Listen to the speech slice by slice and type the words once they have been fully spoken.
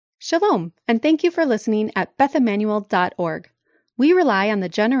Shalom, and thank you for listening at BethEmmanuel.org. We rely on the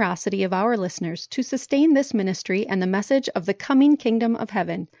generosity of our listeners to sustain this ministry and the message of the coming kingdom of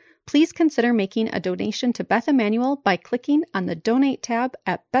heaven. Please consider making a donation to Beth Emmanuel by clicking on the Donate tab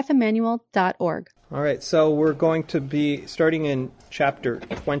at BethEmmanuel.org. All right, so we're going to be starting in chapter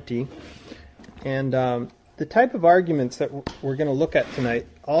 20, and the type of arguments that we're going to look at tonight,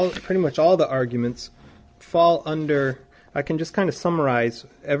 pretty much all the arguments fall under. I can just kind of summarize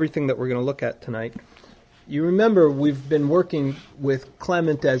everything that we're going to look at tonight. You remember we've been working with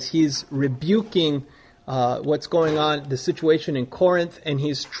Clement as he's rebuking what's going on, the situation in Corinth, and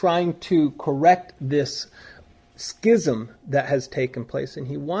he's trying to correct this schism that has taken place. And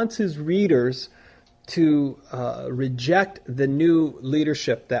he wants his readers to reject the new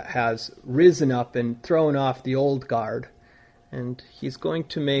leadership that has risen up and thrown off the old guard. And he's going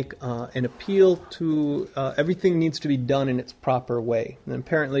to make an appeal to everything needs to be done in its proper way. And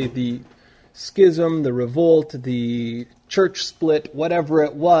apparently the schism, the revolt, the church split, whatever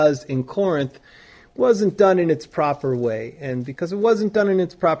it was in Corinth, wasn't done in its proper way. And because it wasn't done in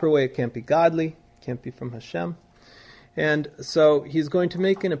its proper way, it can't be godly, it can't be from Hashem. And so he's going to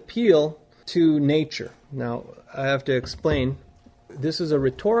make an appeal to nature. Now, I have to explain, this is a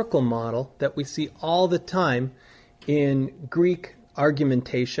rhetorical model that we see all the time in Greek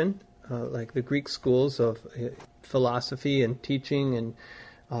argumentation, like the Greek schools of philosophy and teaching and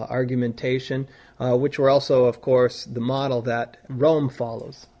argumentation, which were also, of course, the model that Rome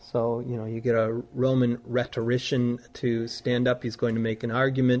follows. So, you get a Roman rhetorician to stand up. He's going to make an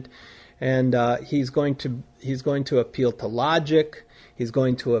argument, and he's going to appeal to logic. He's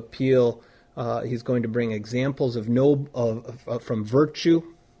going to bring examples from virtue.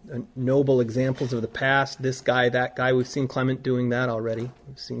 Noble examples of the past, this guy, that guy. We've seen Clement doing that already.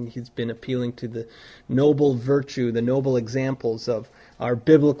 We've seen he's been appealing to the noble virtue, the noble examples of our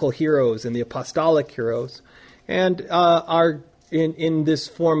biblical heroes and the apostolic heroes. And in this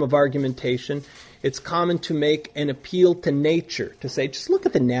form of argumentation, it's common to make an appeal to nature, to say, just look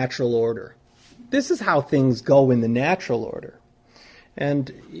at the natural order. This is how things go in the natural order.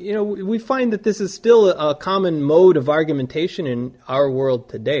 And, we find that this is still a common mode of argumentation in our world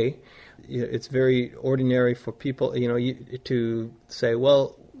today. It's very ordinary for people, to say,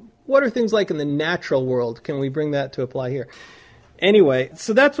 well, what are things like in the natural world? Can we bring that to apply here? Anyway,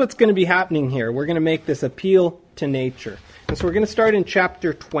 so that's what's going to be happening here. We're going to make this appeal to nature. And so we're going to start in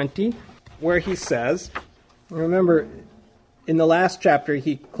chapter 20, where he says, remember, in the last chapter,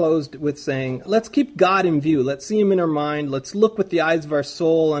 he closed with saying, let's keep God in view. Let's see him in our mind. Let's look with the eyes of our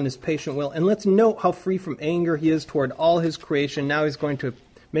soul on his patient will. And let's note how free from anger he is toward all his creation. Now he's going to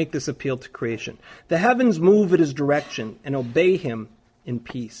make this appeal to creation. The heavens move at his direction and obey him in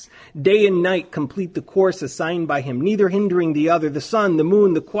peace. Day and night complete the course assigned by him, neither hindering the other. The sun, the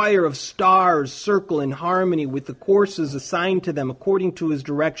moon, the choir of stars circle in harmony with the courses assigned to them according to his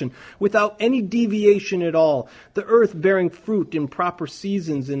direction, without any deviation at all. The earth bearing fruit in proper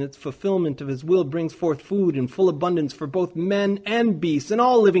seasons in its fulfillment of his will brings forth food in full abundance for both men and beasts and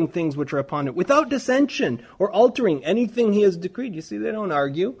all living things which are upon it, without dissension or altering anything he has decreed. You see, they don't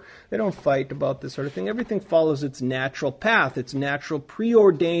argue. They don't fight about this sort of thing. Everything follows its natural path, its natural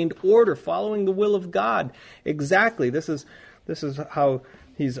preordained order, following the will of God. Exactly. This is how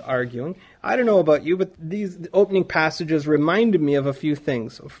he's arguing. I don't know about you, but these opening passages reminded me of a few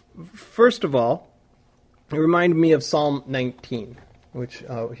things. First of all, it reminded me of Psalm 19, which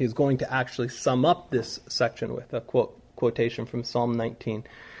he's going to actually sum up this section with a quotation from Psalm 19.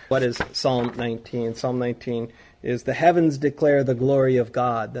 What is Psalm 19? Psalm 19 is the heavens declare the glory of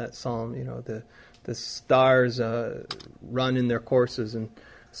God. That psalm, the stars run in their courses and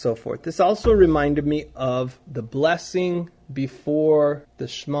so forth. This also reminded me of the blessing before the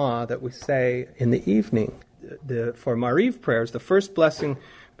Shema that we say in the evening. For Mariv prayers, the first blessing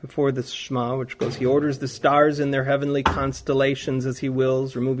before the Shema, which goes, he orders the stars in their heavenly constellations as he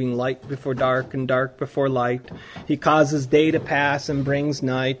wills, removing light before dark and dark before light. He causes day to pass and brings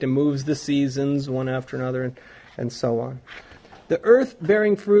night and moves the seasons one after another and so on. The earth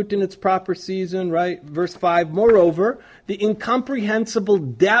bearing fruit in its proper season, right? Verse 5, moreover, the incomprehensible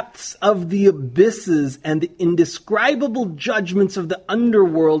depths of the abysses and the indescribable judgments of the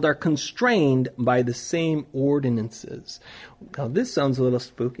underworld are constrained by the same ordinances. Now, this sounds a little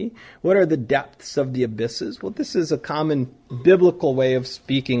spooky. What are the depths of the abysses? Well, this is a common biblical way of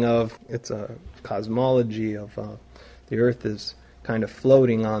speaking of, it's a cosmology of the earth is kind of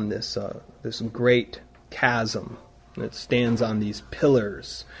floating on this great chasm. It stands on these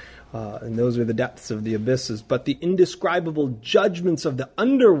pillars, and those are the depths of the abysses. But the indescribable judgments of the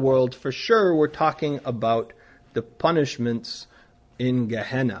underworld, for sure, we're talking about the punishments in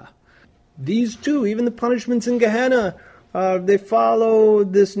Gehenna. These two, even the punishments in Gehenna, they follow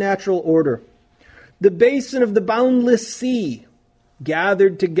this natural order. The basin of the boundless sea,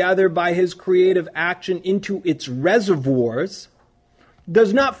 gathered together by his creative action into its reservoirs,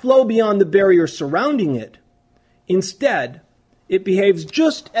 does not flow beyond the barrier surrounding it. Instead, it behaves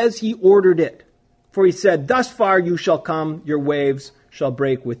just as he ordered it. For he said, "Thus far you shall come, your waves shall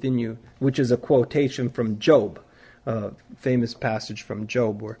break within you," which is a quotation from Job, a famous passage from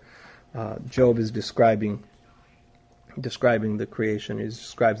Job, where Job is describing the creation. He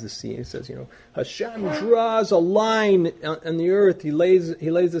describes the sea. He says, Hashem draws a line on the earth. He lays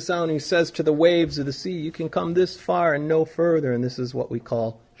this out, and he says to the waves of the sea, "You can come this far and no further." And this is what we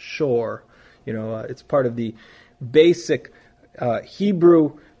call shore. It's part of the basic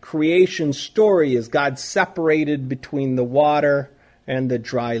Hebrew creation story, is God separated between the water and the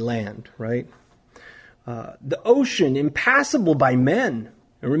dry land, right? The ocean, impassable by men.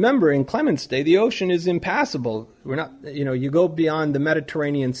 And remember, in Clement's day, the ocean is impassable. We're not, you go beyond the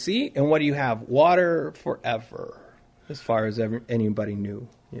Mediterranean Sea, and what do you have? Water forever, as far as anybody knew.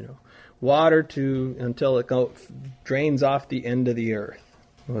 Water until it drains off the end of the earth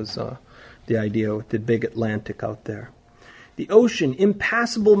was the idea with the big Atlantic out there. The ocean,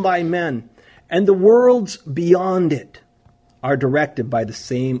 impassable by men, and the worlds beyond it are directed by the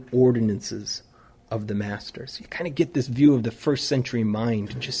same ordinances of the masters. You kind of get this view of the first century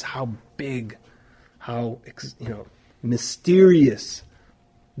mind, just how big, how mysterious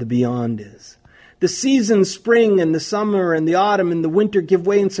the beyond is. The seasons, spring and the summer and the autumn and the winter, give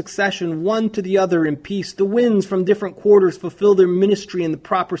way in succession, one to the other in peace. The winds from different quarters fulfill their ministry in the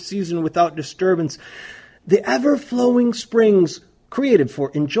proper season without disturbance. The ever-flowing springs, created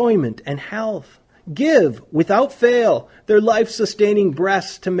for enjoyment and health, give, without fail, their life-sustaining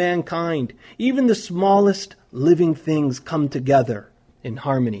breaths to mankind. Even the smallest living things come together in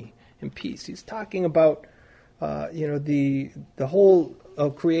harmony and peace. He's talking about, the whole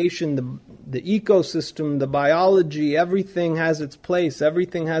of creation, the ecosystem, the biology. Everything has its place.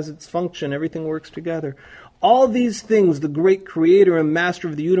 Everything has its function. Everything works together. All these things the great creator and master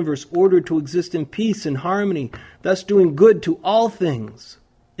of the universe ordered to exist in peace and harmony, thus doing good to all things.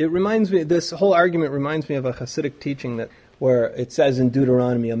 This whole argument reminds me of a Hasidic teaching where it says in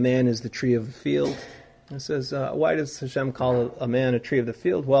Deuteronomy, a man is the tree of the field. It says, why does Hashem call a man a tree of the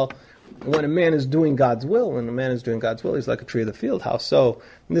field? Well, when a man is doing God's will, he's like a tree of the field. How so?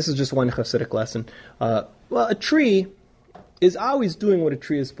 And this is just one Hasidic lesson. A tree is always doing what a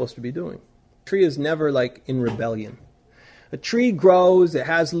tree is supposed to be doing. A tree is never like in rebellion. A tree grows, it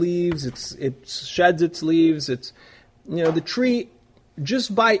has leaves, it sheds its leaves. The tree,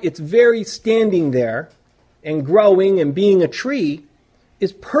 just by its very standing there and growing and being a tree,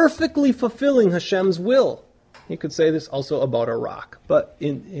 is perfectly fulfilling Hashem's will. You could say this also about a rock, but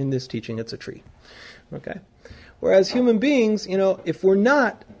in this teaching it's a tree. Okay? Whereas human beings, if we're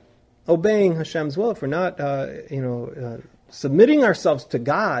not obeying Hashem's will, if we're not submitting ourselves to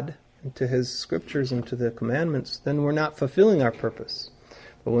God and to His scriptures and to the commandments, then we're not fulfilling our purpose.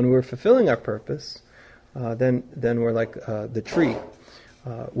 But when we're fulfilling our purpose, then we're like the tree.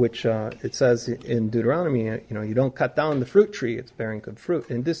 Which it says in Deuteronomy, you don't cut down the fruit tree, it's bearing good fruit.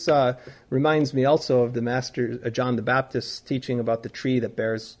 And this reminds me also of the Master John the Baptist's teaching about the tree that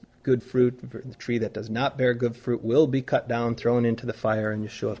bears good fruit. The tree that does not bear good fruit will be cut down, thrown into the fire, and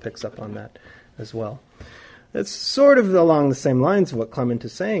Yeshua picks up on that as well. It's sort of along the same lines of what Clement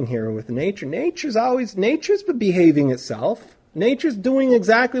is saying here with nature. Nature's behaving itself. Nature's doing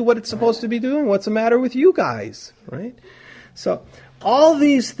exactly what it's supposed to be doing. What's the matter with you guys, right? So all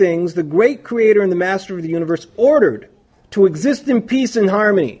these things, the great creator and the master of the universe ordered to exist in peace and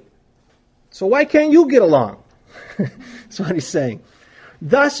harmony. So why can't you get along? That's what he's saying.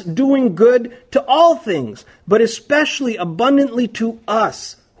 Thus doing good to all things, but especially abundantly to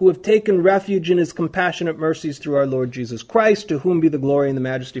us who have taken refuge in His compassionate mercies through our Lord Jesus Christ, to whom be the glory and the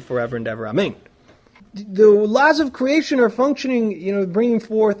majesty forever and ever. Amen. The laws of creation are functioning, bringing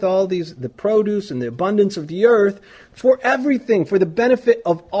forth all the produce and the abundance of the earth for everything, for the benefit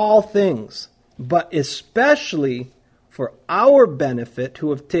of all things, but especially for our benefit who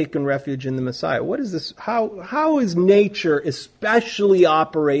have taken refuge in the Messiah. What is this? How is nature especially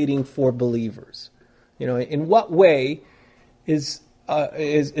operating for believers? In what way is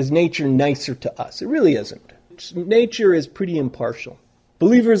nature nicer to us? It really isn't. Nature is pretty impartial.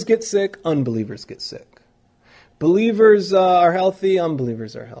 Believers get sick, unbelievers get sick. Believers are healthy,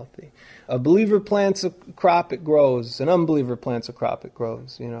 unbelievers are healthy. A believer plants a crop, it grows. An unbeliever plants a crop, it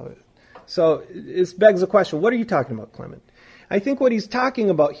grows. So it begs the question, what are you talking about, Clement? I think what he's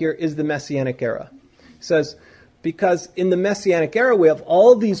talking about here is the Messianic era. He says, Because in the Messianic era, we have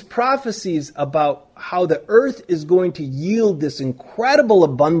all these prophecies about how the earth is going to yield this incredible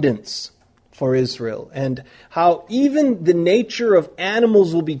abundance for Israel, and how even the nature of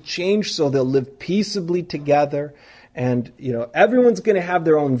animals will be changed so they'll live peaceably together. And, everyone's going to have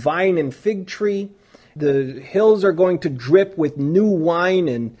their own vine and fig tree. The hills are going to drip with new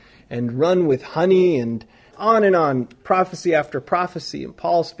wine and run with honey, and on, prophecy after prophecy. And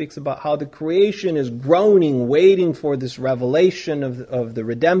Paul speaks about how the creation is groaning, waiting for this revelation of the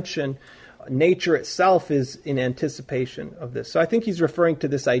redemption. Nature itself is in anticipation of this. So I think he's referring to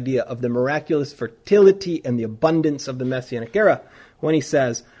this idea of the miraculous fertility and the abundance of the Messianic era when he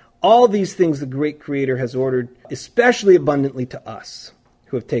says, all these things the great Creator has ordered, especially abundantly to us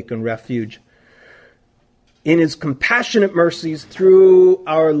who have taken refuge in His compassionate mercies through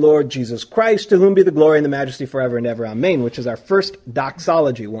our Lord Jesus Christ, to whom be the glory and the majesty forever and ever. Amen, which is our first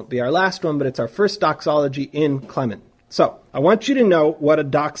doxology. It won't be our last one, but it's our first doxology in Clement. So, I want you to know what a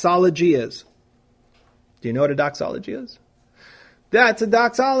doxology is. Do you know what a doxology is? That's a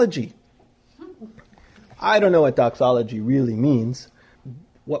doxology. I don't know what doxology really means.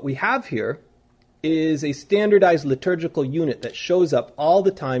 What we have here is a standardized liturgical unit that shows up all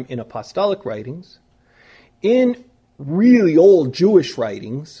the time in apostolic writings, in really old Jewish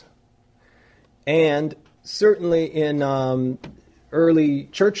writings, and certainly in early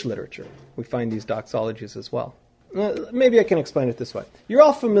church literature. We find these doxologies as well. Maybe I can explain it this way. You're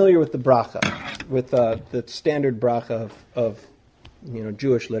all familiar with the bracha, with the standard bracha of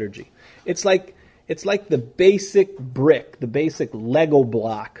Jewish liturgy. It's like the basic brick, the basic Lego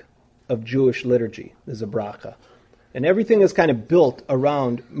block of Jewish liturgy is a bracha. And everything is kind of built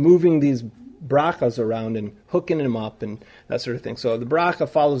around moving these brachas around and hooking them up and that sort of thing. So the bracha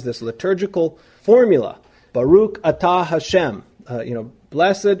follows this liturgical formula. Baruch atah Hashem.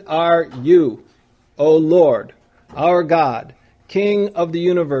 Blessed are you, O Lord, our God, King of the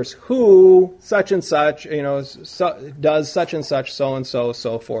universe, who such and such, does such and such, so and so,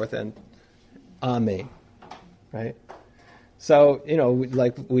 so forth, and Amen. Right? So,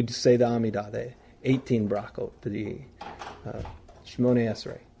 like we'd say the Amidah, the 18 brachot, the Shmoneh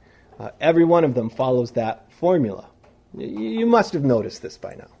Esrei. Every one of them follows that formula. You must have noticed this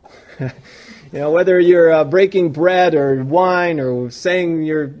by now. Whether you're breaking bread or wine or saying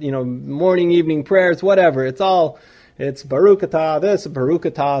your, morning, evening prayers, whatever, it's Baruch atah this, Baruch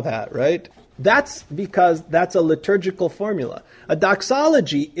atah that, right? That's because that's a liturgical formula. A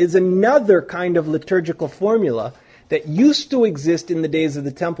doxology is another kind of liturgical formula that used to exist in the days of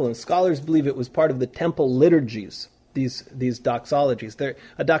the temple, and scholars believe it was part of the temple liturgies, these doxologies.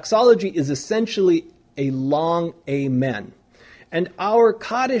 A doxology is essentially a long amen. And our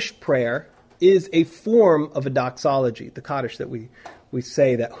Kaddish prayer is a form of a doxology, the Kaddish that we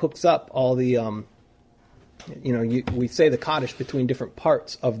say that hooks up all the, we say the Kaddish between different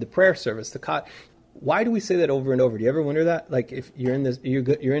parts of the prayer service. Why do we say that over and over? Do you ever wonder that? Like if you're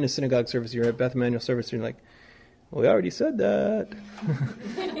in a synagogue service, you're at Beth Emanuel service, and you're like, well, we already said that.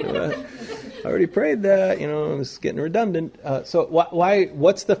 I already prayed that. This is getting redundant. So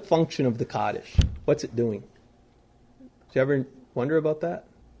what's the function of the Kaddish? What's it doing? Do you ever wonder about that?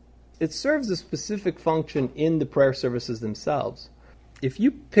 It serves a specific function in the prayer services themselves. If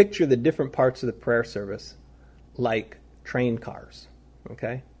you picture the different parts of the prayer service like train cars,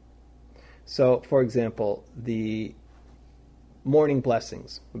 okay? So, for example, the morning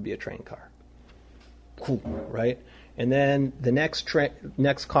blessings would be a train car. Cool, right? And then the next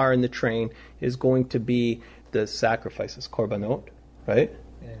car in the train is going to be the sacrifices, korbanot, right?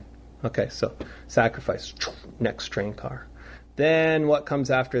 Yeah. Okay, so sacrifice, next train car. Then what comes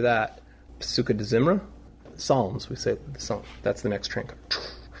after that? Pesukah de Zimra, Psalms. We say the Psalm. That's the next train car.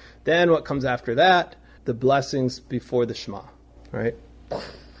 Then what comes after that? The blessings before the Shema, right?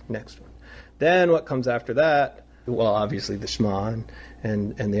 Next one. Then what comes after that? Well, obviously the Shema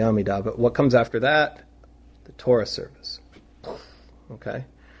and the Amidah. But what comes after that? The Torah service. Okay?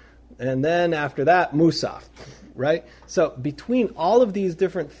 And then after that, Musaf, right? So between all of these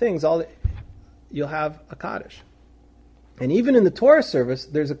different things, you'll have a Kaddish. And even in the Torah service,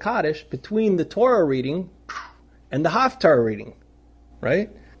 there's a Kaddish between the Torah reading and the Haftarah reading,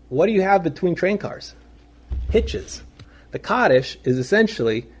 right? What do you have between train cars? Hitches. The Kaddish is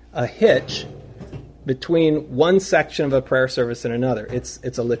essentially a hitch between one section of a prayer service and another. It's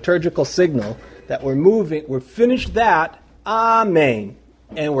a liturgical signal that we're finished that, Amen,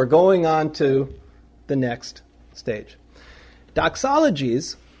 and we're going on to the next stage.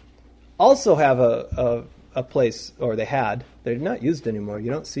 Doxologies also have a place, or they had. They're not used anymore. You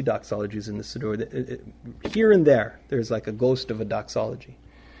don't see doxologies in the Siddur. Here and there, there's like a ghost of a doxology.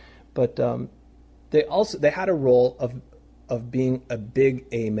 But they had a role of being a big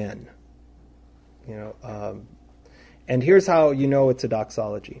amen. And here's how you know it's a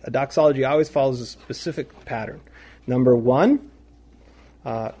doxology. A doxology always follows a specific pattern. Number one,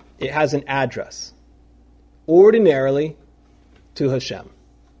 it has an address, ordinarily to Hashem,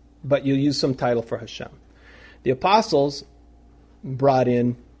 but you use some title for Hashem. The apostles brought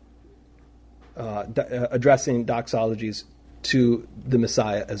in addressing doxologies to the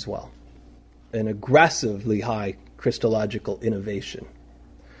Messiah as well. An aggressively high Christological innovation,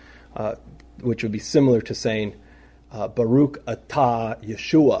 which would be similar to saying, Baruch atah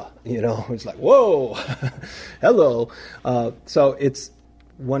Yeshua. It's like, whoa, hello. So it's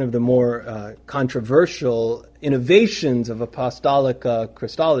one of the more controversial innovations of apostolic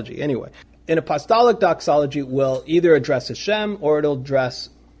Christology. Anyway, an apostolic doxology will either address Hashem or it'll address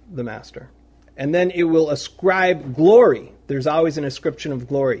the Master. And then it will ascribe glory. There's always an ascription of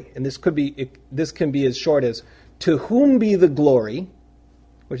glory. And this can be as short as, to whom be the glory,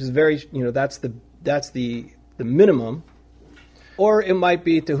 which is very, that's the minimum. Or it might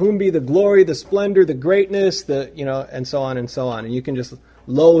be, to whom be the glory, the splendor, the greatness, and so on and so on. And you can just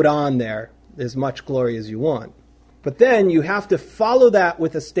load on there as much glory as you want. But then you have to follow that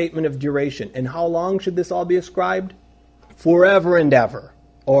with a statement of duration. And how long should this all be ascribed? Forever and ever.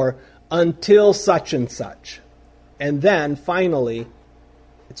 Or until such and such. And then, finally,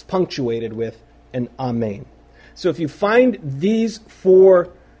 it's punctuated with an amen. So if you find these four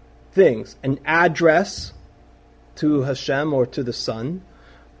things, an address to Hashem or to the Son,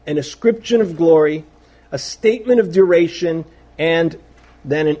 an ascription of glory, a statement of duration, and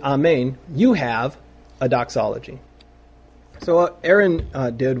then an amen, you have a doxology. So what Aaron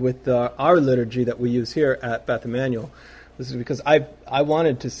did with our liturgy that we use here at Beth Emmanuel, this is because I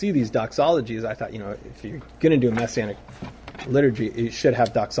wanted to see these doxologies. I thought, if you're going to do a Messianic liturgy, you should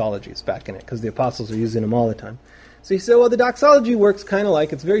have doxologies back in it, because the apostles are using them all the time. So he said, well, the doxology works kind of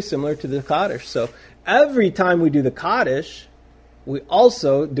like, it's very similar to the Kaddish. So every time we do the Kaddish, we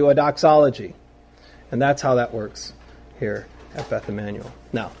also do a doxology. And that's how that works here at Beth Emmanuel.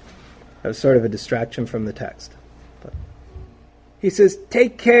 Now, that was sort of a distraction from the text. But he says,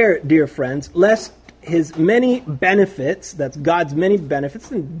 take care, dear friends, lest his many benefits, that's God's many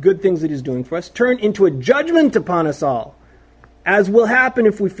benefits and good things that he's doing for us, turn into a judgment upon us all, as will happen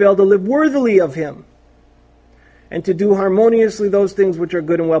if we fail to live worthily of him, and to do harmoniously those things which are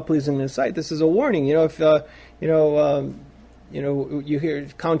good and well-pleasing in his sight. This is a warning. If you hear,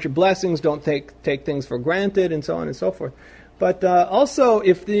 count your blessings, don't take things for granted, and so on and so forth. But also,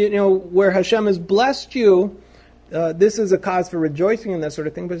 if where Hashem has blessed you, this is a cause for rejoicing and that sort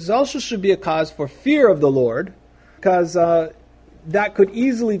of thing, but it also should be a cause for fear of the Lord, because that could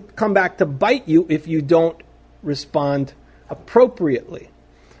easily come back to bite you if you don't respond appropriately.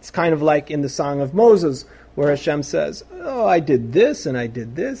 It's kind of like in the Song of Moses, where Hashem says, oh, I did this, and I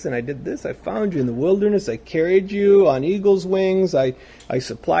did this, and I did this. I found you in the wilderness. I carried you on eagle's wings. I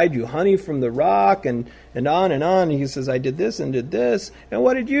supplied you honey from the rock, and on and on. And he says, I did this and did this. And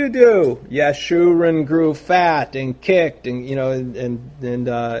what did you do? Yeshurun grew fat and kicked and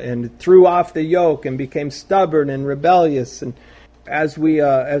threw off the yoke and became stubborn and rebellious. And as we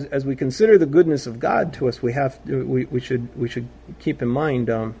consider the goodness of God to us, we should keep in mind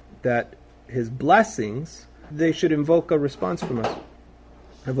that his blessings, they should invoke a response from us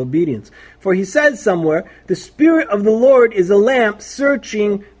of obedience. For he says somewhere, the Spirit of the Lord is a lamp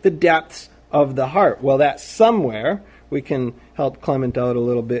searching the depths of the heart. Well, that somewhere, we can help Clement out a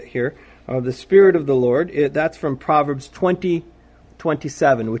little bit here. The Spirit of the Lord, that's from Proverbs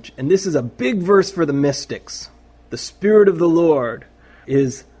 20:27, and this is a big verse for the mystics. The Spirit of the Lord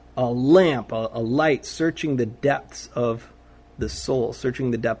is a lamp, a light, searching the depths of the soul,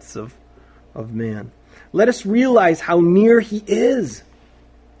 searching the depths of man. Let us realize how near he is,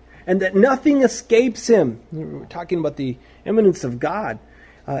 and that nothing escapes him. We're talking about the immanence of God.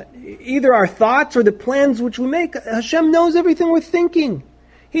 Either our thoughts or the plans which we make. Hashem knows everything we're thinking.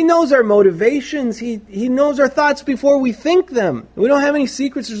 He knows our motivations. He knows our thoughts before we think them. We don't have any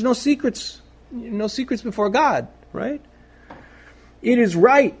secrets. There's no secrets before God, right? It is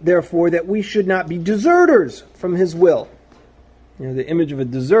right, therefore, that we should not be deserters from his will. The image of a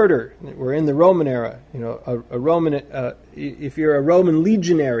deserter. We're in the Roman era. A Roman. If you're a Roman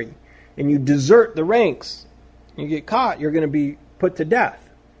legionary and you desert the ranks, you get caught, you're going to be put to death.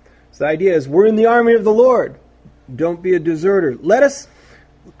 So the idea is, we're in the army of the Lord. Don't be a deserter. Let us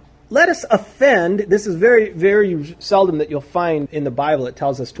offend. This is very, very seldom that you'll find in the Bible it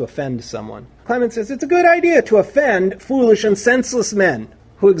tells us to offend someone. Clement says it's a good idea to offend foolish and senseless men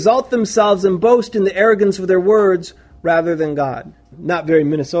who exalt themselves and boast in the arrogance of their words, rather than God. Not very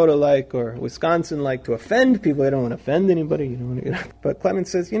Minnesota-like or Wisconsin-like to offend people. They don't want to offend anybody. But Clement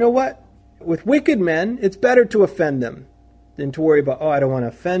says, you know what? With wicked men, it's better to offend them than to worry about, I don't want to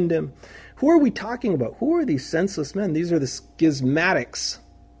offend him. Who are we talking about? Who are these senseless men? These are the schismatics.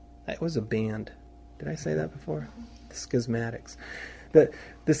 That was a band. Did I say that before? The schismatics.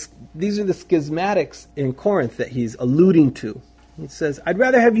 These are the schismatics in Corinth that he's alluding to. He says, I'd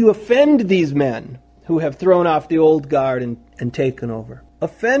rather have you offend these men who have thrown off the old guard and taken over.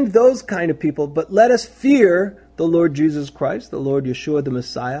 Offend those kind of people, but let us fear the Lord Jesus Christ, the Lord Yeshua the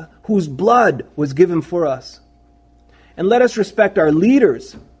Messiah, whose blood was given for us. And let us respect our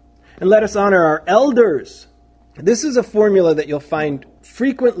leaders, and let us honor our elders. This is a formula that you'll find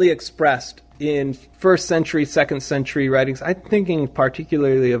frequently expressed in 1st century, 2nd century writings. I'm thinking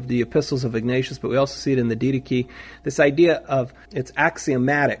particularly of the epistles of Ignatius, but we also see it in the Didache. This idea of, it's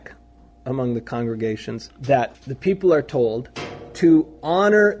axiomatic among the congregations, that the people are told to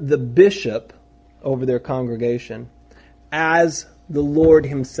honor the bishop over their congregation as the Lord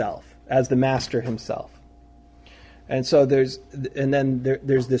himself, as the master himself. And so there's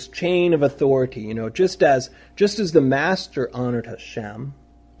this chain of authority, just as the master honored Hashem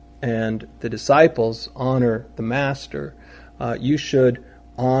and the disciples honor the master, you should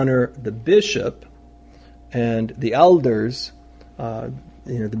honor the bishop and the elders.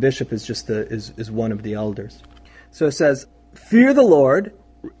 The bishop is just is one of the elders. So it says, fear the Lord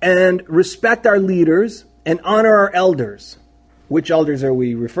and respect our leaders and honor our elders. Which elders are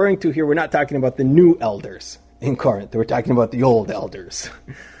we referring to here? We're not talking about the new elders in Corinth. We're talking about the old elders.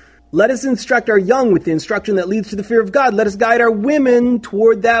 Let us instruct our young with the instruction that leads to the fear of God. Let us guide our women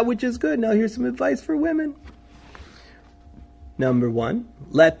toward that which is good. Now here's some advice for women. Number 1,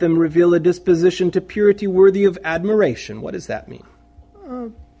 let them reveal a disposition to purity worthy of admiration. What does that mean?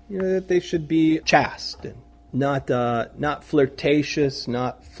 That they should be chaste and not flirtatious,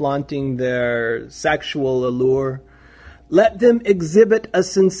 not flaunting their sexual allure. Let them exhibit a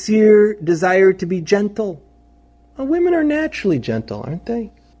sincere desire to be gentle. Well, women are naturally gentle, aren't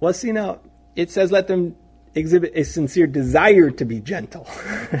they? Well, see now, it says let them exhibit a sincere desire to be gentle.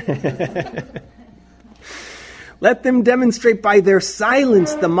 Let them demonstrate by their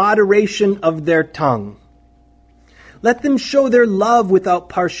silence the moderation of their tongue. Let them show their love without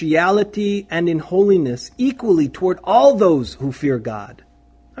partiality and in holiness, equally toward all those who fear God.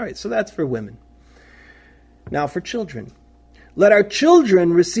 All right, so that's for women. Now for children. Let our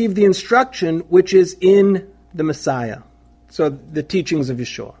children receive the instruction which is in the Messiah. So the teachings of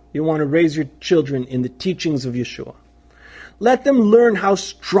Yeshua. You want to raise your children in the teachings of Yeshua. Let them learn how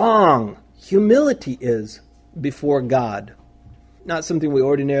strong humility is before God. Not something we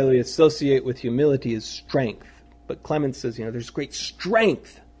ordinarily associate with humility as strength. But Clement says, there's great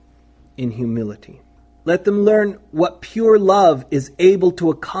strength in humility. Let them learn what pure love is able to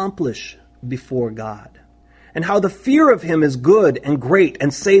accomplish before God, and how the fear of him is good and great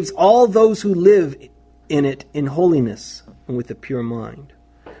and saves all those who live in it in holiness and with a pure mind.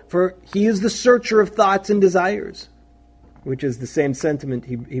 For he is the searcher of thoughts and desires, which is the same sentiment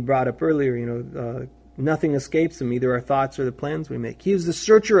he brought up earlier, nothing escapes him, either our thoughts or the plans we make. He is the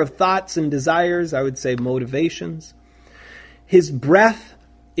searcher of thoughts and desires, I would say motivations. His breath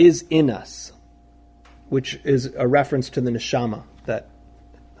is in us, which is a reference to the neshama that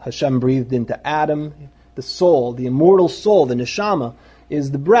Hashem breathed into Adam. The soul, the immortal soul, the neshama,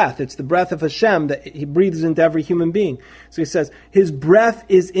 is the breath. It's the breath of Hashem that he breathes into every human being. So he says, his breath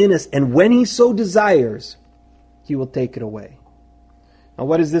is in us, and when he so desires, he will take it away. Now,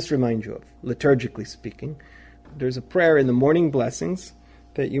 what does this remind you of, liturgically speaking? There's a prayer in the morning blessings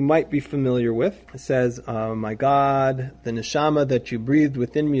that you might be familiar with. It says, my God, the neshama that you breathed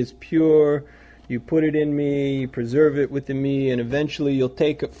within me is pure. You put it in me, you preserve it within me, and eventually you'll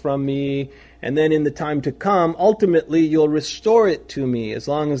take it from me. And then in the time to come, ultimately you'll restore it to me. As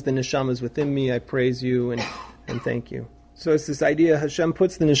long as the neshama is within me, I praise you and thank you. So it's this idea, Hashem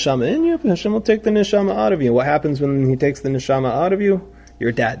puts the neshama in you, but Hashem will take the neshama out of you. What happens when he takes the neshama out of you?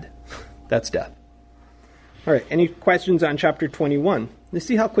 You're dead. That's death. All right, any questions on chapter 21? You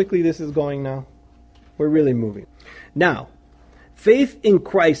see how quickly this is going now? We're really moving. Now, faith in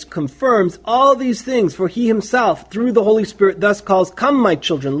Christ confirms all these things, for he himself, through the Holy Spirit, thus calls, come, my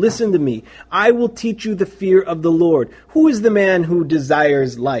children, listen to me. I will teach you the fear of the Lord. Who is the man who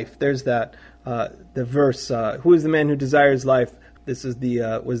desires life? There's that, the verse, who is the man who desires life? This is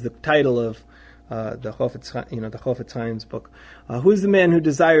was the title of the Chofetz Chaim's book. Who is the man who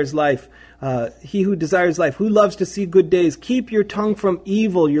desires life? He who desires life, who loves to see good days. Keep your tongue from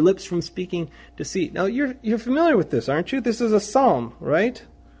evil, your lips from speaking deceit. Now, you're familiar with this, aren't you? This is a psalm, right?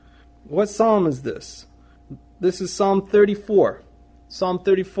 What psalm is this? This is Psalm 34. Psalm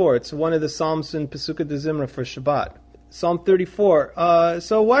 34. It's one of the Psalms in Pesukah de Zimra for Shabbat. Psalm 34.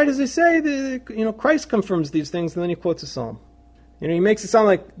 So why does he say that, Christ confirms these things, and then he quotes a psalm? He makes it sound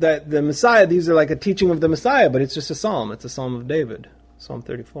like that the Messiah, these are like a teaching of the Messiah, but it's just a psalm. It's a psalm of David, Psalm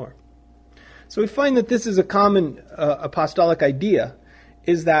 34. So we find that this is a common apostolic idea,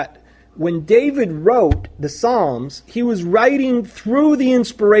 is that when David wrote the Psalms, he was writing through the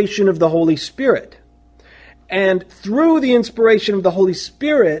inspiration of the Holy Spirit. And through the inspiration of the Holy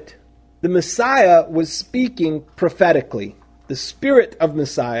Spirit, the Messiah was speaking prophetically. The Spirit of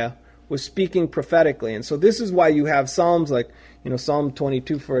Messiah was speaking prophetically. And so this is why you have Psalms like, Psalm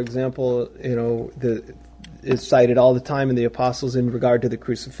 22, for example, is cited all the time in the apostles in regard to the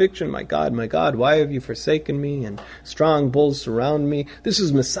crucifixion. My God, why have you forsaken me? And strong bulls surround me. This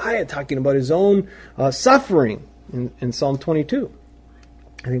is Messiah talking about his own suffering in Psalm 22.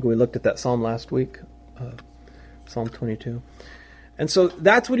 I think we looked at that psalm last week, Psalm 22. And so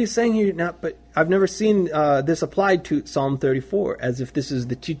that's what he's saying here. Now, but I've never seen this applied to Psalm 34, as if this is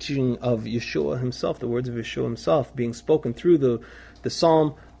the teaching of Yeshua himself, the words of Yeshua himself, being spoken through the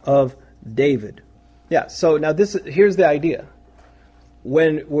Psalm of David. Yeah, so now here's the idea.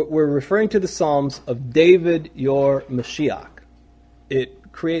 When we're referring to the Psalms of David, your Mashiach,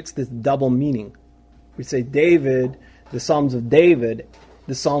 it creates this double meaning. We say David, the Psalms of David,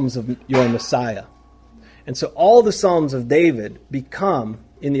 the Psalms of your Messiah. And so all the Psalms of David become,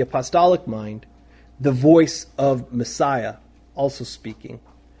 in the apostolic mind, the voice of Messiah also speaking.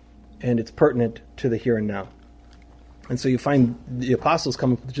 And it's pertinent to the here and now. And so you find the apostles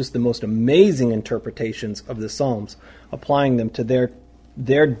come up with just the most amazing interpretations of the Psalms, applying them to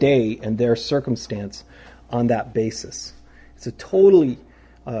their day and their circumstance on that basis. It's a totally,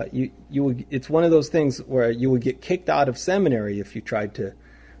 it's one of those things where you would get kicked out of seminary if you tried to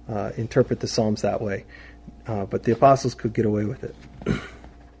interpret the Psalms that way. But the apostles could get away with it.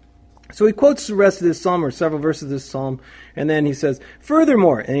 So he quotes the rest of this psalm, or several verses of this psalm, and then he says,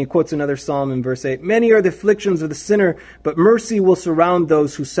 furthermore, and he quotes another psalm in verse 8, many are the afflictions of the sinner, but mercy will surround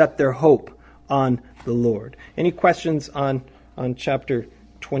those who set their hope on the Lord. Any questions on chapter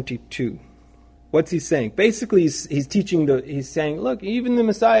 22? What's he saying? Basically, he's teaching, he's saying, look, even the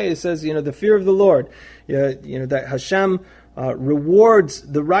Messiah says, the fear of the Lord, that Hashem rewards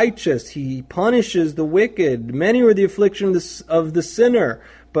the righteous, he punishes the wicked. Many are the afflictions of the sinner,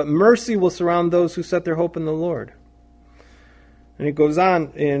 but mercy will surround those who set their hope in the Lord. And it goes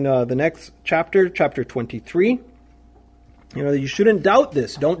on in the next chapter 23. You shouldn't doubt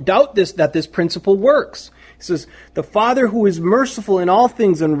this. Don't doubt this, that this principle works. He says, the Father who is merciful in all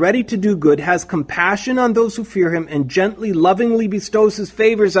things and ready to do good has compassion on those who fear him and gently, lovingly bestows his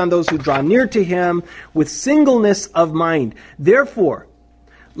favors on those who draw near to him with singleness of mind. Therefore,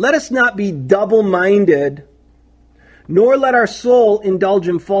 let us not be double-minded, nor let our soul indulge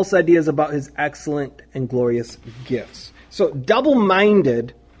in false ideas about his excellent and glorious gifts. So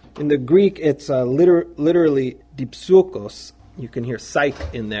double-minded, in the Greek, it's literally dipsukos. You can hear psych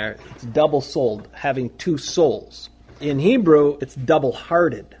in there. It's double-souled, having two souls. In Hebrew, it's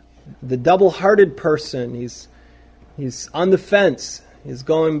double-hearted. The double-hearted person, he's on the fence. He's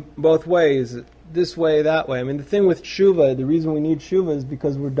going both ways, this way, that way. I mean, the thing with tshuva, the reason we need tshuva is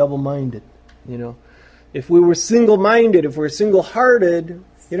because we're double-minded, If we were single-minded, if we're single-hearted,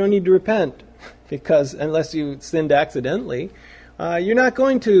 you don't need to repent, because unless you sinned accidentally, you're not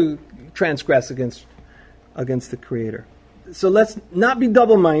going to transgress against the Creator. So let's not be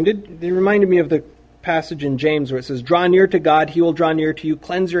double-minded. They reminded me of the passage in James where it says, draw near to God, he will draw near to you.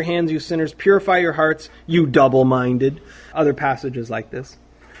 Cleanse your hands, you sinners. Purify your hearts, you double-minded. Other passages like this.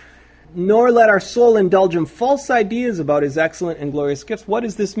 Nor let our soul indulge in false ideas about his excellent and glorious gifts. What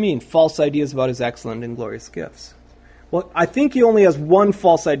does this mean, false ideas about his excellent and glorious gifts? Well, I think he only has one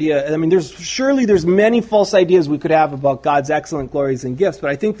false idea. I mean, there's many false ideas we could have about God's excellent glories and gifts, but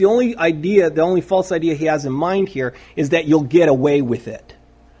I think the only false idea he has in mind here is that you'll get away with it.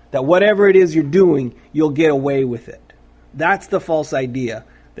 That whatever it is you're doing, you'll get away with it. That's the false idea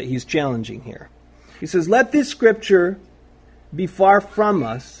that he's challenging here. He says, let this scripture be far from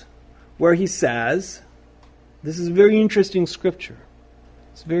us, where he says, this is a very interesting scripture.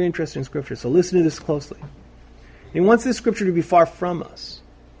 It's a very interesting scripture, so listen to this closely. He wants this scripture to be far from us.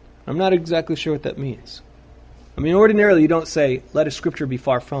 I'm not exactly sure what that means. I mean, ordinarily you don't say, let a scripture be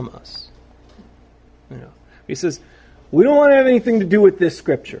far from us. He says, we don't want to have anything to do with this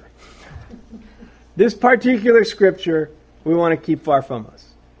scripture. This particular scripture, we want to keep far from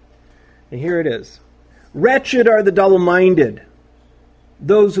us. And here it is. Wretched are the double-minded,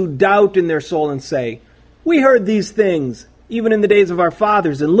 those who doubt in their soul and say, we heard these things even in the days of our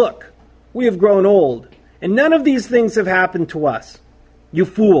fathers, and look, we have grown old. And none of these things have happened to us. You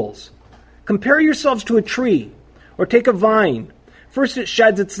fools! Compare yourselves to a tree, or take a vine. First it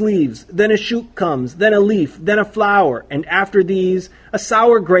sheds its leaves, then a shoot comes, then a leaf, then a flower, and after these a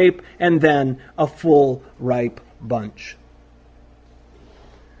sour grape, and then a full ripe bunch.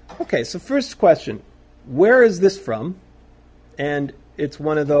 Okay, so first question, where is this from? And it's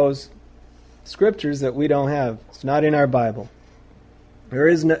one of those scriptures that we don't have. It's not in our Bible.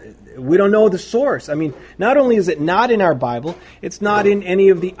 We don't know the source. I mean, not only is it not in our Bible, it's not in any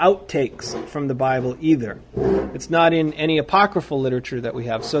of the outtakes from the Bible either. It's not in any apocryphal literature that we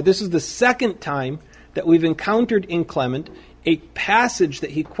have. So this is the second time that we've encountered in Clement a passage that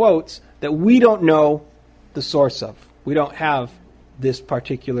he quotes that we don't know the source of. We don't have this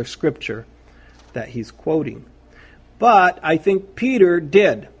particular scripture that he's quoting. But I think Peter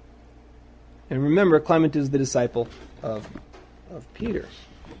did. And remember, Clement is the disciple of Peter.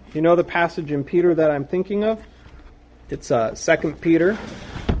 You know the passage in Peter that I'm thinking of? It's 2 Peter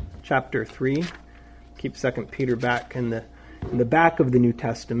chapter 3. Keep 2 Peter back in the back of the New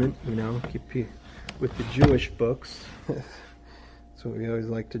Testament, keep with the Jewish books. That's what we always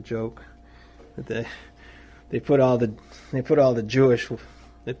like to joke. That they put all the Jewish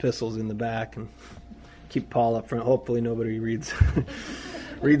epistles in the back and keep Paul up front. Hopefully nobody reads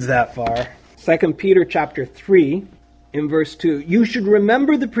that far. 2 Peter chapter 3. In verse 2, you should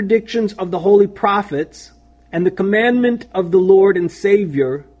remember the predictions of the holy prophets and the commandment of the Lord and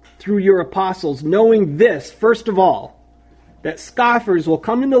Savior through your apostles, knowing this, first of all, that scoffers will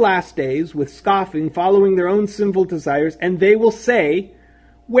come in the last days with scoffing, following their own sinful desires, and they will say,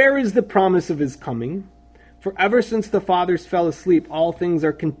 where is the promise of his coming? For ever since the fathers fell asleep, all things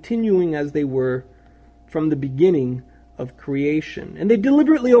are continuing as they were from the beginning of creation. And they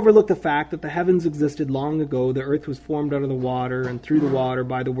deliberately overlook the fact that the heavens existed long ago, the earth was formed out of the water and through the water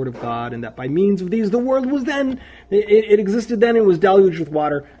by the word of God, and that by means of these the world was then, it existed then and was deluged with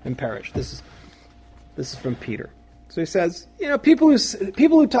water and perished. This is from Peter. So he says, people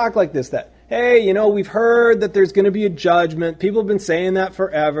who talk like this, that, hey, we've heard that there's going to be a judgment. People have been saying that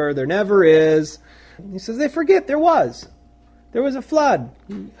forever. There never is. He says they forget there was. There was a flood.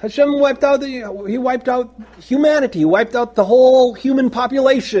 Hashem wiped out humanity. He wiped out the whole human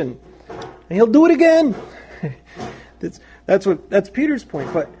population. And he'll do it again. That's Peter's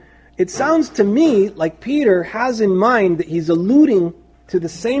point. But it sounds to me like Peter has in mind that he's alluding to the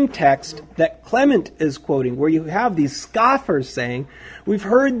same text that Clement is quoting, where you have these scoffers saying, we've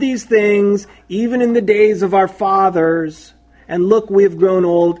heard these things even in the days of our fathers, and look, we have grown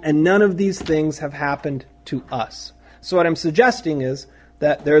old, and none of these things have happened to us. So what I'm suggesting is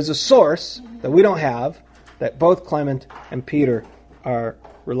that there's a source that we don't have, that both Clement and Peter are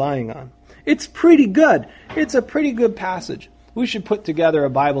relying on. It's pretty good. It's a pretty good passage. We should put together a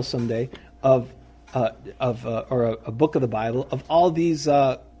Bible someday or a book of the Bible of all these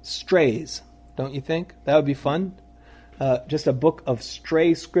strays. Don't you think? That would be fun. Just a book of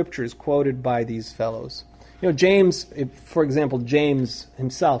stray scriptures quoted by these fellows. James, for example, James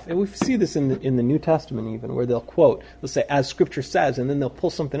himself, and we see this in the New Testament even, where they'll say, as Scripture says, and then they'll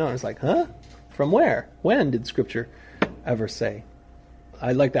pull something out. It's like, huh? From where? When did Scripture ever say?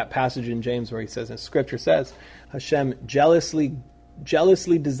 I like that passage in James where he says, as Scripture says, Hashem jealously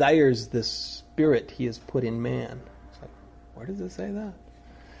desires the spirit he has put in man. It's like, where does it say that?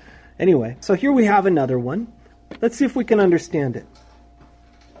 Anyway, so here we have another one. Let's see if we can understand it.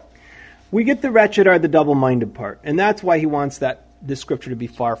 We get the wretched are the double-minded part, and that's why he wants this scripture to be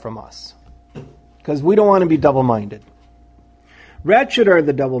far from us, because we don't want to be double-minded. Wretched are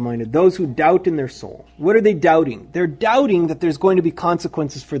the double-minded, those who doubt in their soul. What are they doubting? They're doubting that there's going to be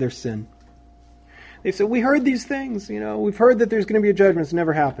consequences for their sin. They say, we heard these things, we've heard that there's going to be a judgment. It's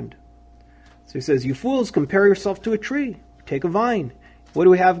never happened. So he says, you fools, compare yourself to a tree. Take a vine. What do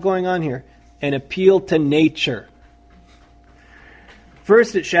we have going on here? An appeal to nature.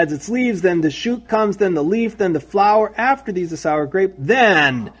 First it sheds its leaves, then the shoot comes, then the leaf, then the flower. After these a sour grape,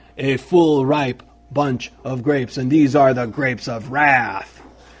 then a full ripe bunch of grapes. And these are the grapes of wrath.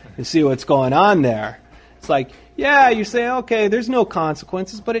 You see what's going on there? It's like, yeah, you say, okay, there's no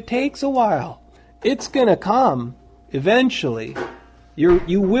consequences, but it takes a while. It's going to come eventually.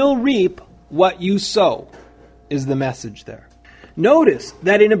 You will reap what you sow, is the message there. Notice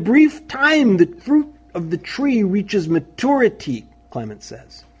that in a brief time the fruit of the tree reaches maturity, Clement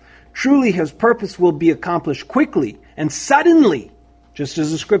says. Truly his purpose will be accomplished quickly and suddenly, just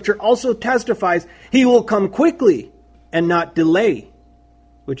as the scripture also testifies, he will come quickly and not delay,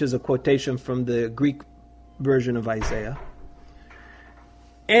 which is a quotation from the Greek version of Isaiah.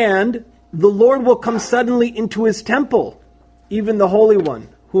 And the Lord will come suddenly into his temple, even the Holy One,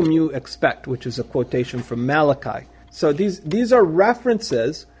 whom you expect, which is a quotation from Malachi. So these are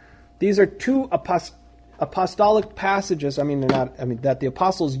references. These are two apostolic passages. That the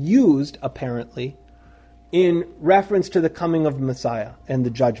apostles used apparently in reference to the coming of Messiah and the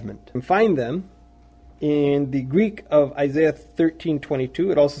judgment. And find them in the Greek of Isaiah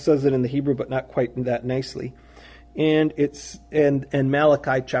 13:22. It also says it in the Hebrew, but not quite that nicely. And it's and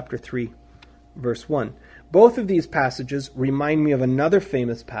Malachi chapter 3, verse 1. Both of these passages remind me of another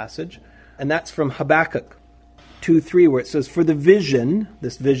famous passage, and that's from Habakkuk 2:3, where it says, "For the vision,"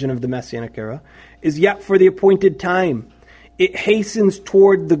 this vision of the Messianic era, "is yet for the appointed time. It hastens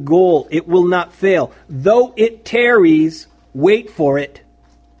toward the goal. It will not fail. Though it tarries, wait for it,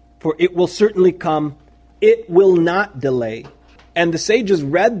 for it will certainly come. It will not delay." And the sages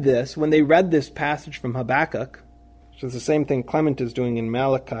read this, when they read this passage from Habakkuk, which is the same thing Clement is doing in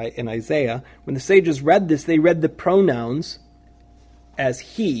Malachi and Isaiah. When the sages read this, they read the pronouns as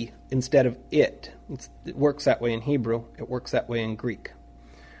he instead of it. It works that way in Hebrew. It works that way in Greek.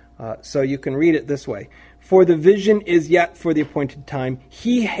 So you can read it this way. "For the vision is yet for the appointed time.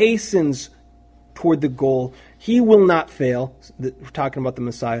 He hastens toward the goal. He will not fail." We're talking about the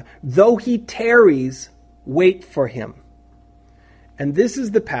Messiah. "Though he tarries, wait for him." And this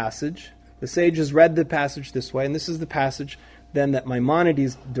is the passage. The sages read the passage this way, and this is the passage then that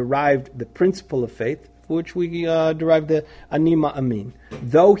Maimonides derived the principle of faith, for which we derived the anima amin.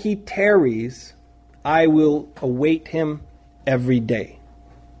 "Though he tarries, I will await him every day."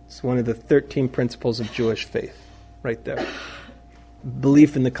 It's one of the 13 principles of Jewish faith, right there.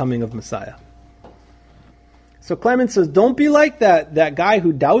 Belief in the coming of Messiah. So Clement says, don't be like that guy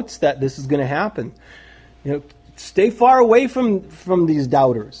who doubts that this is going to happen. Stay far away from these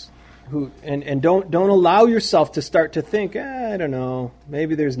doubters. And don't allow yourself to start to think, I don't know,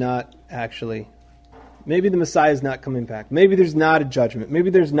 maybe there's not actually, maybe the Messiah is not coming back. Maybe there's not a judgment. Maybe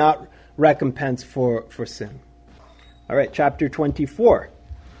there's not recompense for sin. All right, chapter 24.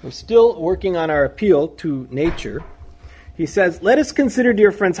 We're still working on our appeal to nature. He says, "Let us consider,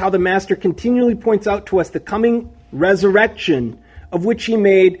 dear friends, how the Master continually points out to us the coming resurrection of which he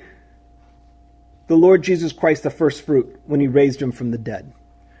made the Lord Jesus Christ the first fruit when he raised him from the dead."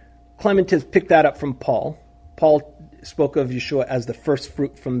 Clement has picked that up from Paul. Paul spoke of Yeshua as the first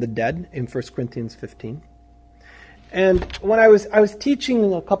fruit from the dead in 1 Corinthians 15. And when I was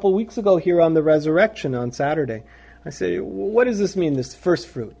teaching a couple weeks ago here on the resurrection on Saturday, I said, what does this mean, this first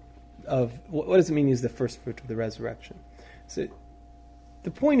fruit? What does it mean he's the first fruit of the resurrection? So the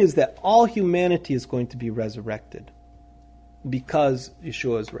point is that all humanity is going to be resurrected because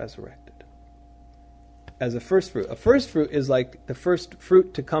Yeshua is resurrected. As a first fruit. A first fruit is like the first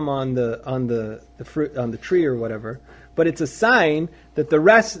fruit to come on the tree or whatever, but it's a sign that the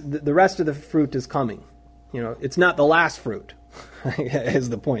rest of the fruit is coming. It's not the last fruit. Is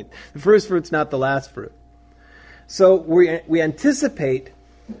the point. The first fruit's not the last fruit. So we anticipate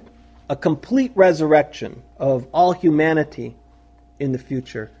a complete resurrection of all humanity in the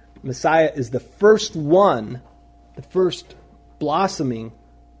future. Messiah is the first one, the first blossoming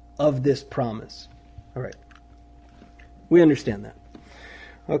of this promise. All right. We understand that.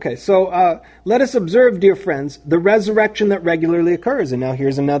 Okay, so let us observe, dear friends, the resurrection that regularly occurs. And now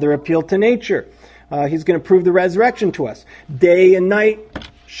here's another appeal to nature. He's going to prove the resurrection to us. Day and night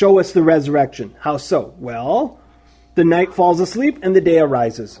show us the resurrection. How so? Well, the night falls asleep and the day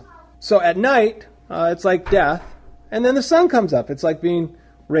arises. So at night, it's like death. And then the sun comes up. It's like being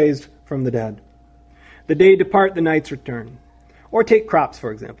raised from the dead. The day depart, the nights return. Or take crops,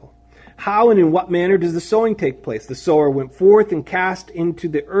 for example. How and in what manner does the sowing take place? The sower went forth and cast into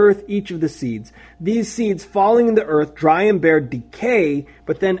the earth each of the seeds. These seeds falling in the earth, dry and bare, decay,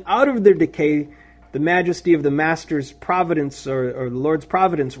 but then out of their decay, the majesty of the Master's providence or the Lord's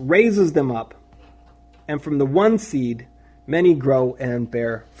providence raises them up. And from the one seed, many grow and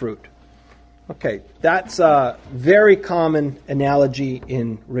bear fruit. Okay, that's a very common analogy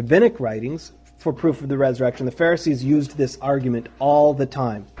in rabbinic writings for proof of the resurrection. The Pharisees used this argument all the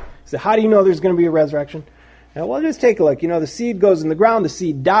time. So how do you know there's going to be a resurrection? Now, well, just take a look. The seed goes in the ground, the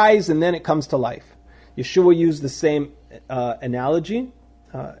seed dies, and then it comes to life. Yeshua used the same analogy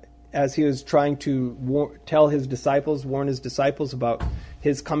as he was trying to warn his disciples about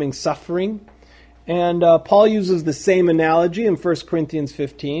his coming suffering. And Paul uses the same analogy in 1 Corinthians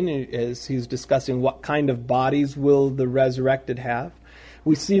 15 as he's discussing what kind of bodies will the resurrected have.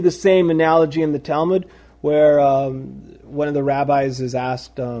 We see the same analogy in the Talmud where one of the rabbis is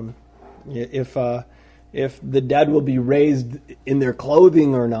asked if the dead will be raised in their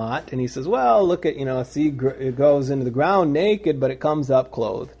clothing or not. And he says, well, look at, a seed it goes into the ground naked, but it comes up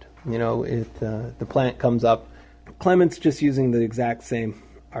clothed. The plant comes up. Clement's just using the exact same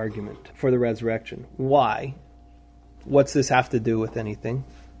argument for the resurrection. Why? What's this have to do with anything?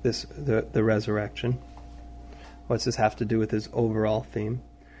 The resurrection. What's this have to do with his overall theme?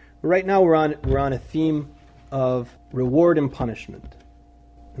 Right now we're on a theme of reward and punishment,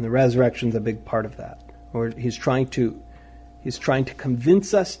 and the resurrection's a big part of that. Or he's trying to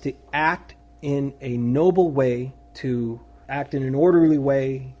convince us to act in a noble way, to act in an orderly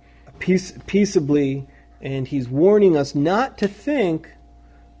way, peaceably, and he's warning us not to think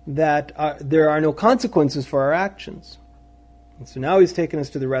that there are no consequences for our actions. And so now he's taken us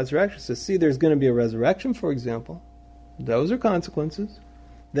to the resurrection. He says, see, there's going to be a resurrection, for example. Those are consequences.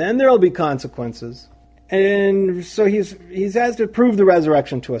 Then there will be consequences. And so he has to prove the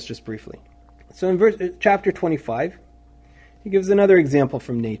resurrection to us just briefly. So in chapter 25, he gives another example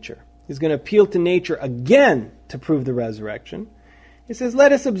from nature. He's going to appeal to nature again to prove the resurrection. He says,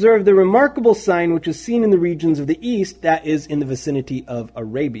 let us observe the remarkable sign which is seen in the regions of the east, that is, in the vicinity of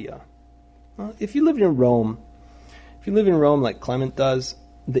Arabia. Well, if you live in Rome like Clement does,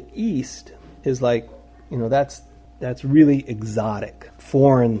 the east is like, that's really exotic,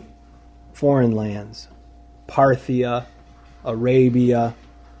 foreign lands. Parthia, Arabia,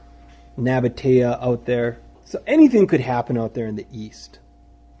 Nabatea out there. So anything could happen out there in the east.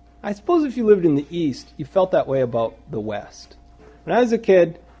 I suppose if you lived in the east, you felt that way about the west. When I was a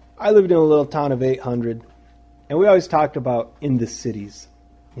kid, I lived in a little town of 800, and we always talked about in the cities.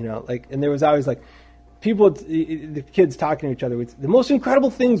 And there was always people, the kids talking to each other. The most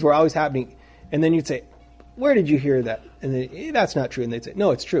incredible things were always happening. And then you'd say, where did you hear that? And they, that's not true. And they'd say,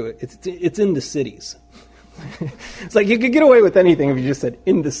 no, it's true. It's in the cities. It's like you could get away with anything if you just said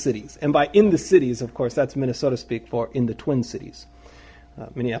in the cities. And by in the cities, of course, that's Minnesota speak for in the Twin Cities,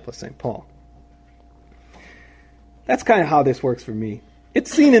 Minneapolis, St. Paul. That's kind of how this works for me.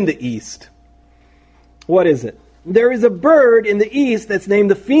 It's seen in the east. What is it? There is a bird in the east that's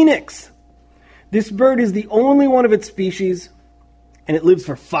named the phoenix. This bird is the only one of its species, and it lives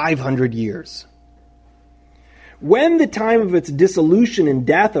for 500 years. When the time of its dissolution and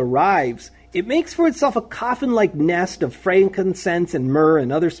death arrives, it makes for itself a coffin-like nest of frankincense and myrrh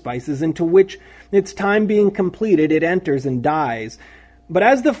and other spices, into which, its time being completed, it enters and dies. But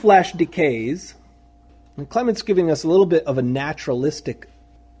as the flesh decays, and Clement's giving us a little bit of a naturalistic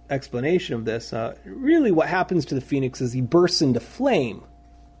explanation of this, really what happens to the phoenix is he bursts into flame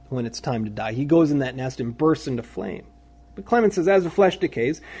when it's time to die. He goes in that nest and bursts into flame. But Clement says, as the flesh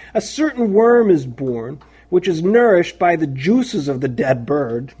decays, a certain worm is born, which is nourished by the juices of the dead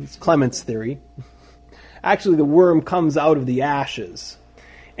bird. It's Clement's theory. Actually, the worm comes out of the ashes.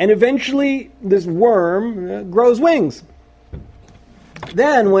 And eventually, this worm grows wings.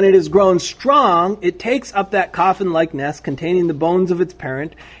 Then, when it has grown strong, it takes up that coffin-like nest containing the bones of its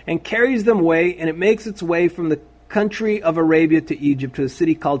parent and carries them away, and it makes its way from the country of Arabia to Egypt to a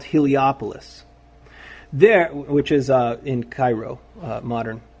city called Heliopolis. There, which is in Cairo,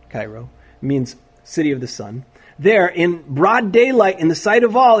 modern Cairo, means city of the sun. There, in broad daylight, in the sight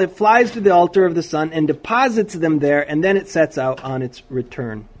of all, it flies to the altar of the sun and deposits them there, and then it sets out on its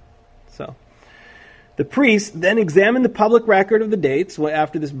return. So, the priests then examine the public record of the dates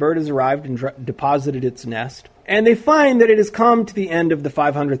after this bird has arrived and deposited its nest, and they find that it has come to the end of the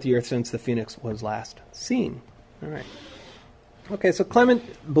 500th year since the phoenix was last seen. All right. Okay, so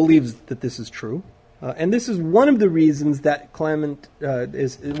Clement believes that this is true. And this is one of the reasons that Clement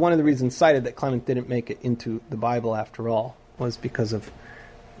is one of the reasons cited that Clement didn't make it into the Bible after all, was because of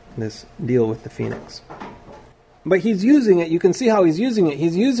this deal with the phoenix. But he's using it. You can see how he's using it.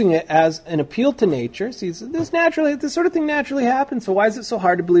 He's using it as an appeal to nature. See, this sort of thing naturally happens. So why is it so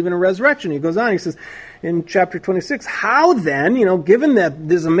hard to believe in a resurrection? He goes on. He says in chapter 26, how then, given that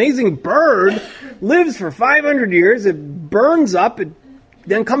this amazing bird lives for 500 years, it burns up, it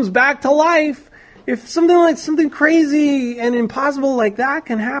then comes back to life. If something crazy and impossible like that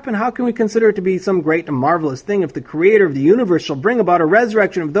can happen, how can we consider it to be some great and marvelous thing if the Creator of the universe shall bring about a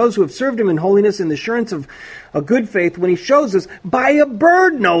resurrection of those who have served Him in holiness and the assurance of a good faith when He shows us, by a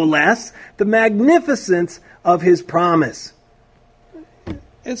bird no less, the magnificence of His promise?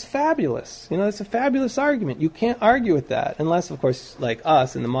 It's fabulous. It's a fabulous argument. You can't argue with that unless, of course, like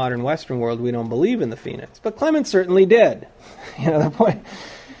us in the modern Western world, we don't believe in the phoenix. But Clement certainly did. The point...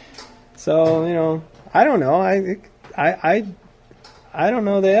 So, I don't know. I don't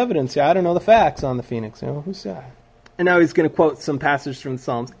know the evidence. I don't know the facts on the phoenix. Who's that? And now he's going to quote some passages from the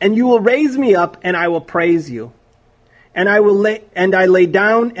Psalms. And you will raise me up, and I will praise you. And I lay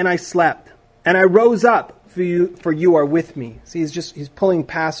down, and I slept. And I rose up, for you are with me. See, he's pulling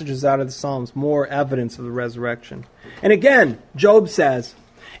passages out of the Psalms, more evidence of the resurrection. And again, Job says,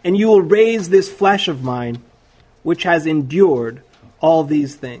 and you will raise this flesh of mine, which has endured all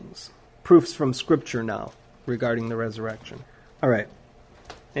these things. Proofs from Scripture now regarding the resurrection. All right.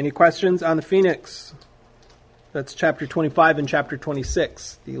 Any questions on the phoenix? That's chapter 25 and chapter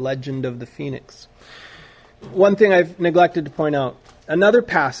 26, the legend of the phoenix. One thing I've neglected to point out, another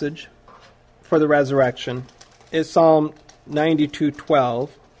passage for the resurrection is Psalm 92:12.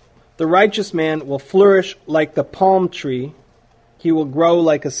 The righteous man will flourish like the palm tree. He will grow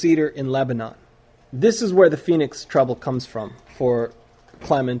like a cedar in Lebanon. This is where the phoenix trouble comes from for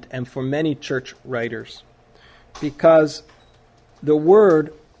Clement and for many church writers. Because the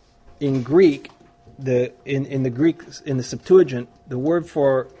word in Greek, in the Septuagint, the word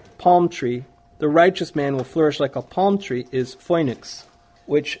for palm tree, the righteous man will flourish like a palm tree, is phoenix,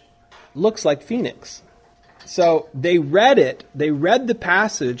 which looks like phoenix. So they read the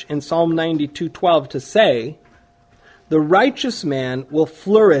passage in Psalm 92:12 to say, the righteous man will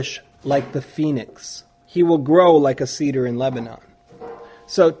flourish like the phoenix. He will grow like a cedar in Lebanon.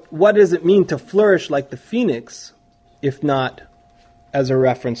 So what does it mean to flourish like the phoenix, if not as a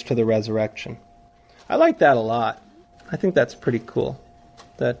reference to the resurrection? I like that a lot. I think that's pretty cool.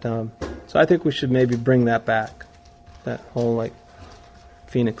 So I think we should maybe bring that back, that whole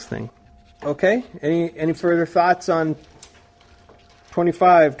phoenix thing. Okay, any further thoughts on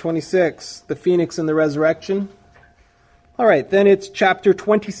 25, 26, the phoenix and the resurrection? All right, then it's chapter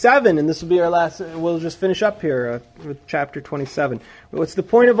 27, and this will be our last. We'll just finish up here with chapter 27. What's the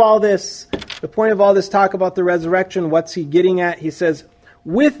point of all this? The point of all this talk about the resurrection, what's he getting at? He says,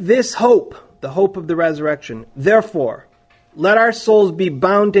 with this hope, the hope of the resurrection, therefore, let our souls be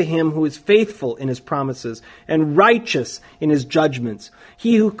bound to him who is faithful in his promises and righteous in his judgments.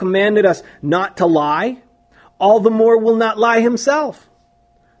 He who commanded us not to lie, all the more will not lie himself.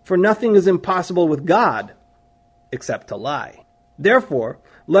 For nothing is impossible with God except to lie. Therefore,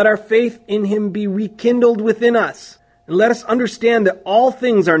 let our faith in him be rekindled within us, and let us understand that all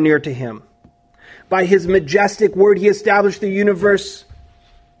things are near to him. By his majestic word he established the universe,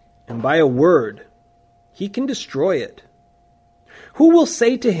 and by a word he can destroy it. Who will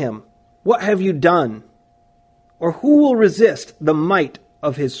say to him, what have you done? Or who will resist the might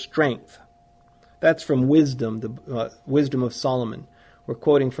of his strength? That's from Wisdom, the Wisdom of Solomon. We're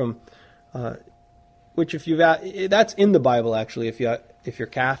quoting from, which that's in the Bible actually, if you're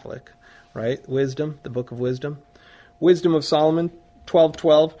Catholic, right? Wisdom, the Book of Wisdom. Wisdom of Solomon,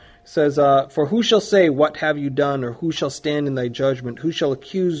 12:12 says, for who shall say, what have you done? Or who shall stand in thy judgment? Who shall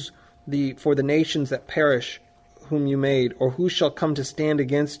accuse thee for the nations that perish, whom you made? Or who shall come to stand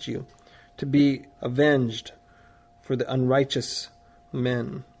against you, to be avenged for the unrighteous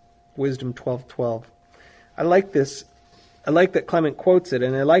men? Wisdom 12:12. I like this. I like that Clement quotes it,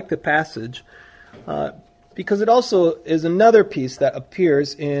 and I like the passage because it also is another piece that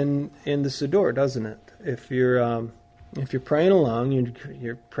appears in the Siddur, doesn't it? If you're praying along,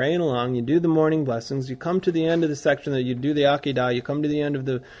 you're praying along, you do the morning blessings, you come to the end of the section that you do the Akedah, you come to the end of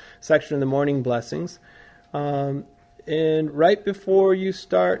the section of the morning blessings, and right before you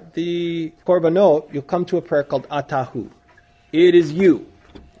start the Korbanot, you'll come to a prayer called Atahu. It is you,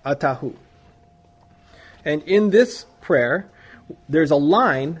 Atahu. And in this prayer, there's a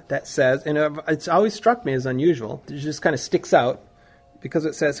line that says, and it's always struck me as unusual, it just kind of sticks out, because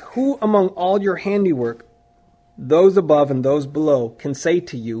it says, who among all your handiwork, those above and those below, can say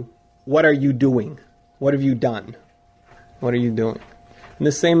to you, what are you doing? What have you done? What are you doing? And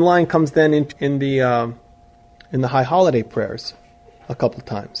the same line comes then in the High Holiday prayers a couple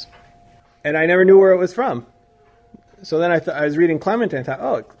times. And I never knew where it was from. So then I was reading Clement and I thought,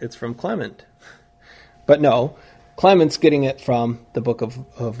 oh, it's from Clement. But no, Clement's getting it from the Book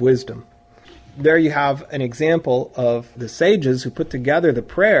of Wisdom. There you have an example of the sages who put together the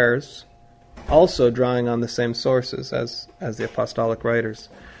prayers, also drawing on the same sources as the apostolic writers.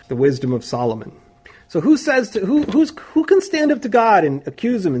 The Wisdom of Solomon. So who can stand up to God and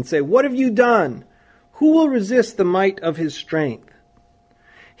accuse him and say, what have you done? Who will resist the might of his strength?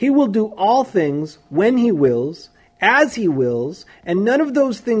 He will do all things when he wills, as he wills, and none of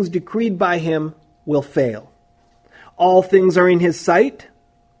those things decreed by him will fail. All things are in his sight.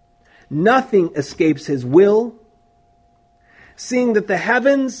 Nothing escapes his will. Seeing that the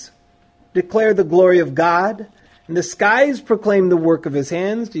heavens declare the glory of God, and the skies proclaim the work of his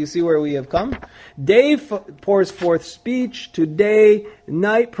hands. Do you see where we have come? Day pours forth speech to day,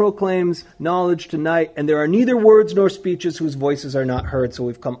 night proclaims knowledge to night, and there are neither words nor speeches whose voices are not heard. So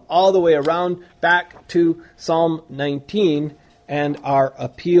we've come all the way around back to Psalm 19 and our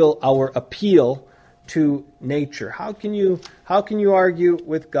appeal to nature. How can you argue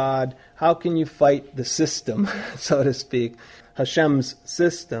with God? How can you fight the system, so to speak? Hashem's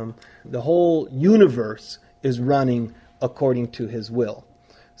system. The whole universe is running according to his will.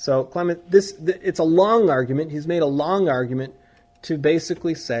 So Clement, it's a long argument. He's made a long argument to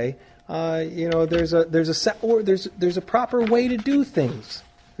basically say, there's a proper way to do things.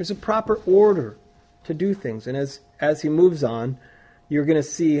 There's a proper order to do things. And as he moves on, you're going to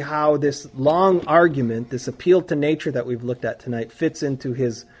see how this long argument, this appeal to nature that we've looked at tonight, fits into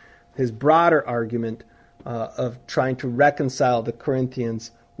his broader argument of trying to reconcile the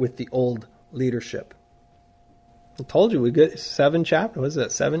Corinthians with the old leadership. I told you we get 7 chapters. What is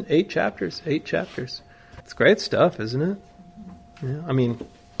that? 8 chapters. 8 chapters. It's great stuff, isn't it? Yeah, I mean,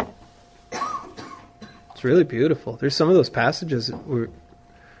 it's really beautiful. There's some of those passages that were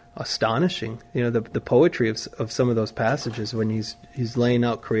astonishing. The poetry of some of those passages when he's laying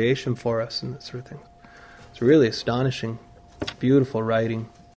out creation for us and that sort of thing. It's really astonishing. Beautiful writing.